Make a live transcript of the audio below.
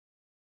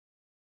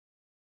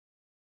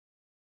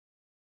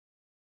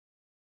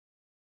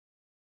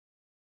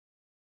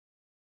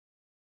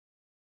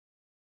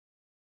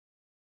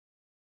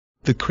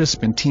The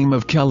Crispin team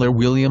of Keller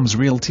Williams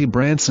Realty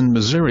Branson,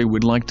 Missouri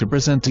would like to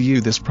present to you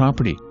this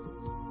property.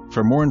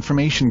 For more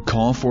information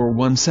call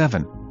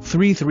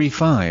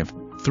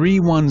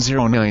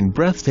 417-335-3109.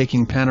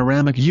 Breathtaking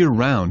panoramic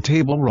year-round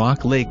Table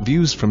Rock Lake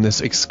views from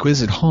this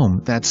exquisite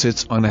home that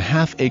sits on a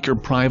half-acre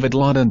private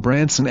lot in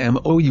Branson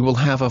MO. You will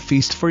have a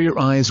feast for your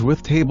eyes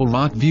with Table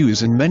Rock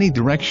views in many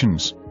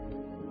directions.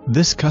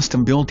 This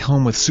custom-built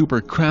home with super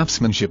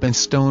craftsmanship and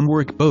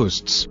stonework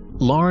boasts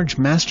large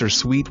master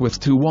suite with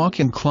 2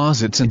 walk-in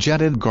closets and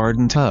jetted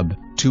garden tub,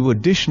 2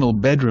 additional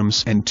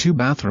bedrooms and 2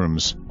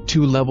 bathrooms,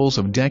 2 levels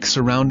of deck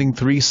surrounding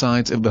 3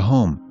 sides of the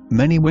home,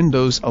 many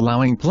windows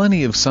allowing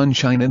plenty of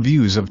sunshine and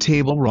views of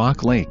Table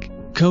Rock Lake,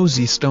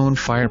 cozy stone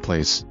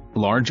fireplace,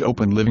 large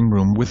open living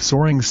room with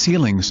soaring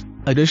ceilings,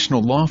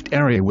 additional loft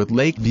area with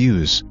lake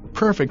views,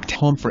 perfect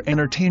home for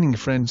entertaining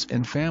friends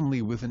and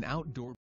family with an outdoor